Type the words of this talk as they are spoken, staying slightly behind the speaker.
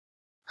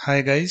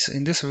Hi guys,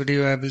 in this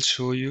video I will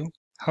show you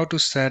how to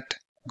set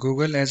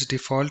Google as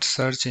default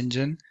search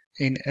engine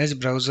in Edge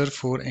browser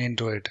for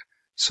Android.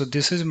 So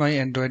this is my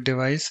Android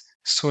device,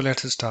 so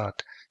let's start.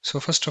 So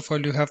first of all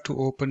you have to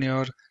open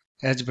your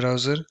Edge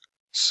browser.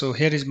 So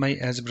here is my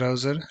Edge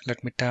browser.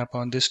 Let me tap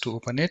on this to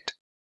open it.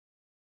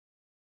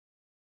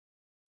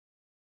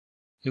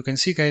 You can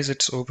see guys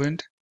it's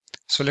opened.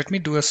 So let me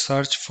do a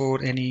search for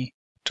any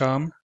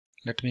term.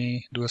 Let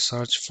me do a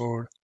search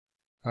for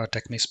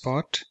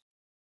TechMeSpot.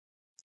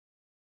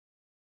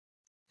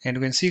 And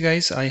you can see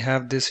guys I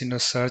have this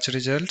search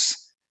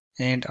results,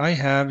 and I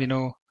have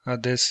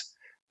this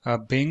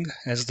Bing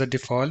as the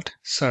default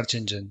search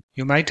engine.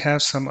 You might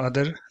have some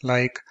other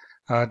like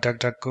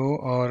DuckDuckGo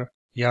or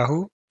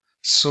Yahoo.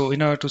 So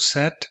in order to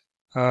set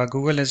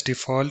Google as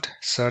default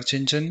search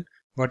engine,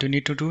 what you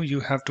need to do, you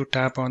have to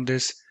tap on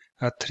this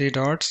three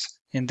dots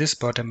in this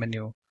bottom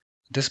menu,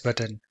 this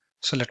button.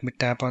 So let me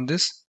tap on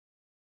this,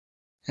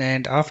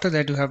 and after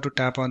that you have to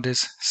tap on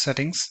this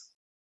settings.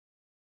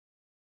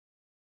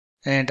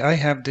 And I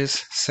have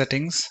this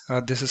settings,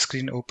 this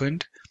screen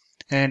opened,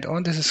 and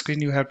on this screen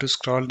you have to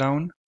scroll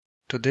down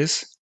to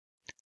this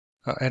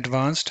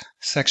advanced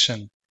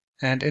section,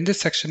 and in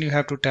this section you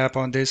have to tap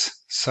on this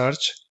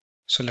search.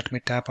 So let me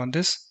tap on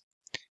this,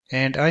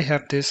 and I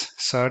have this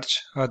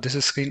search,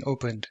 this screen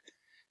opened,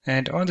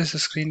 and on this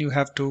screen you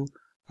have to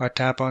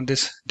tap on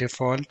this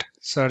default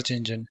search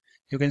engine.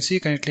 You can see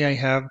currently I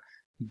have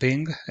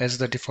Bing as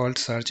the default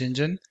search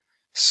engine.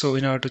 So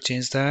in order to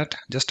change that,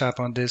 just tap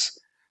on this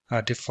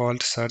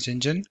default search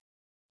engine,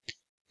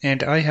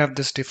 and I have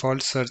this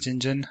default search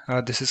engine,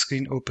 this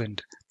screen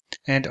opened,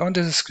 and on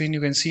this screen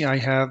you can see I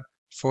have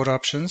four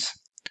options: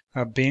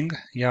 Bing,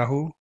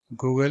 Yahoo,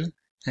 Google,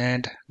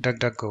 and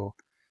DuckDuckGo.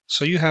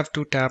 So you have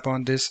to tap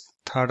on this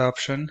third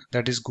option,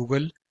 that is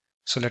Google.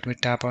 So let me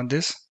tap on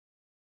this,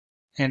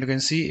 and you can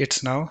see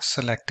it's now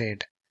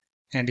selected.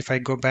 And if I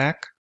go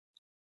back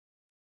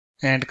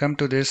and come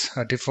to this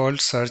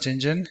default search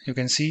engine, you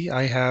can see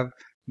I have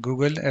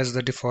Google as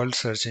the default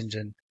search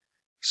engine.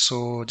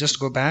 So just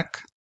go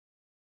back,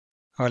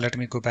 or let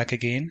me go back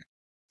again.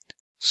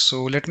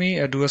 So let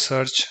me do a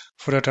search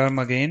for a term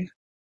again.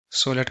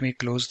 So let me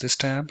close this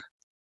tab.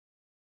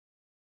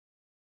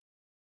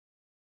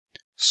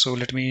 So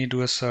let me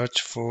do a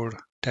search for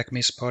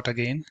TechMeSpot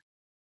again.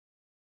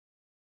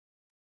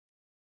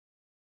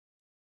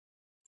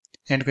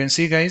 And you can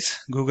see guys,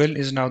 Google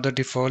is now the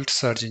default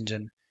search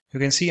engine. You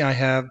can see I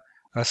have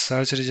a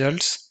search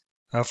results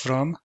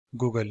from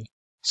Google.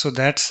 So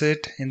that's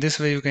it. In this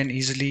way you can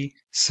easily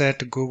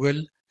set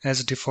Google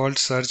as default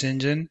search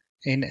engine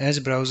in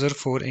Edge browser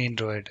for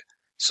Android.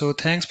 So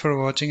thanks for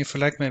watching. If you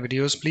like my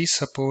videos, please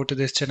support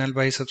this channel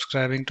by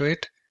subscribing to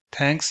it.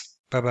 Thanks.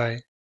 Bye bye.